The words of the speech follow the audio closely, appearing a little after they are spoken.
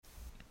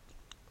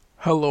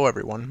Hello,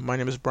 everyone. My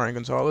name is Brian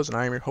Gonzalez, and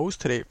I am your host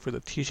today for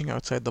the Teaching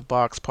Outside the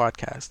Box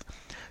podcast.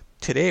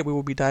 Today, we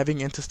will be diving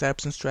into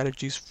steps and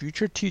strategies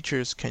future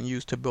teachers can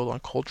use to build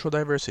on cultural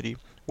diversity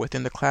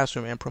within the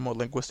classroom and promote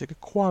linguistic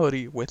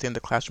equality within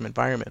the classroom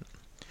environment.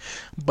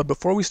 But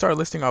before we start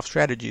listing off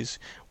strategies,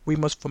 we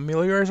must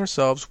familiarize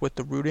ourselves with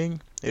the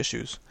rooting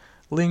issues.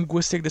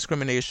 Linguistic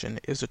discrimination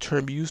is a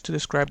term used to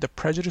describe the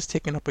prejudice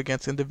taken up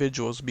against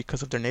individuals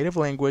because of their native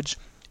language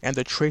and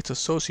the traits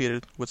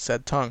associated with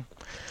said tongue.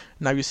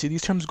 Now you see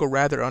these terms go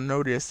rather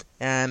unnoticed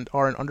and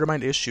are an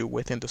undermined issue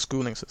within the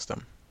schooling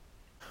system.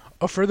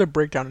 A further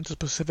breakdown into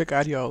specific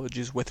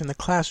ideologies within the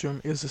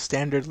classroom is the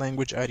standard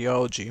language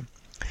ideology.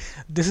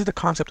 This is the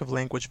concept of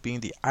language being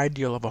the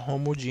ideal of a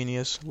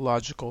homogeneous,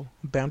 logical,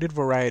 bounded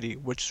variety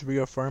which is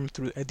reaffirmed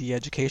through the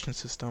education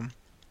system.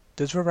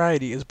 This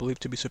variety is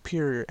believed to be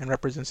superior and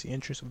represents the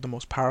interests of the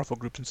most powerful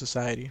groups in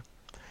society.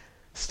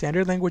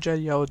 Standard language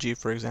ideology,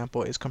 for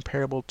example, is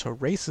comparable to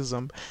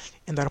racism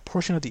in that a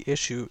portion of the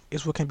issue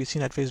is what can be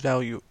seen at face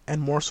value,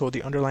 and more so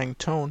the underlying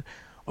tone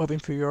of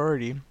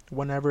inferiority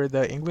whenever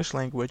the English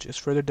language is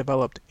further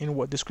developed in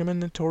what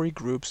discriminatory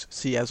groups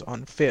see as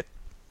unfit.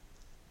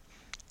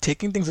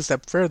 Taking things a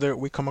step further,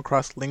 we come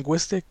across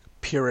linguistic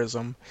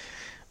purism.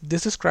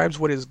 This describes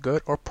what is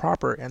good or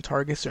proper and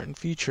targets certain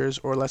features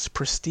or less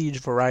prestige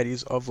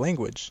varieties of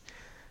language.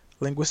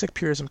 Linguistic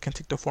purism can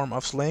take the form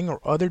of slang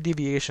or other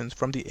deviations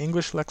from the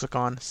English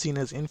lexicon seen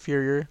as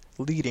inferior,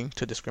 leading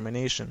to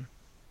discrimination.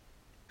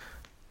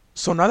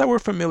 So now that we're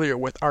familiar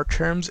with our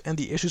terms and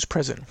the issues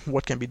present,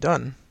 what can be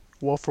done?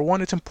 Well, for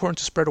one, it's important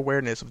to spread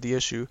awareness of the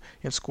issue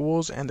in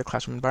schools and the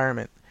classroom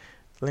environment.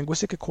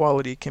 Linguistic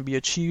equality can be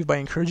achieved by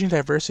encouraging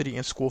diversity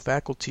in school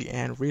faculty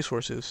and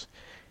resources.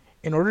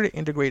 In order to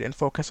integrate and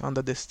focus on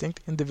the distinct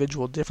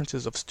individual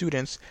differences of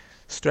students,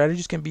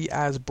 strategies can be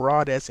as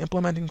broad as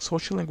implementing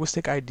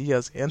sociolinguistic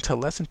ideas into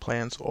lesson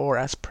plans or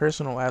as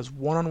personal as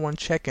one-on-one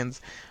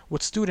check-ins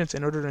with students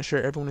in order to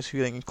ensure everyone is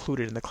feeling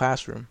included in the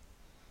classroom.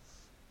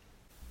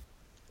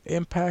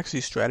 Impacts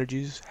these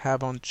strategies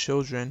have on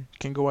children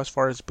can go as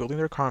far as building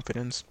their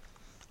confidence,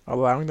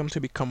 allowing them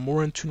to become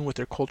more in tune with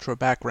their cultural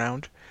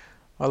background,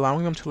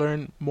 allowing them to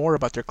learn more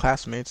about their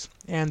classmates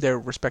and their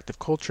respective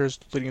cultures,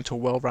 leading to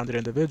well-rounded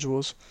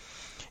individuals,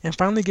 and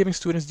finally giving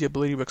students the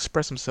ability to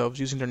express themselves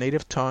using their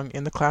native tongue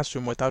in the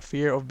classroom without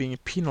fear of being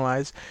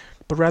penalized,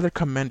 but rather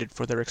commended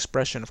for their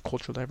expression of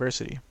cultural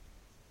diversity.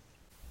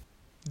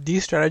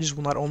 These strategies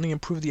will not only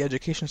improve the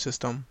education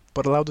system,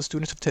 but allow the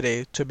students of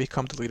today to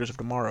become the leaders of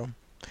tomorrow.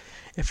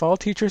 If all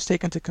teachers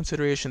take into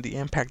consideration the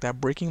impact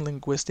that breaking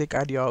linguistic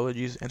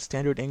ideologies and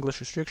standard English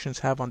restrictions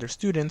have on their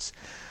students,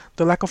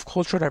 the lack of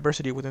cultural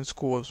diversity within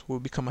schools will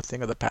become a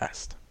thing of the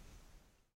past.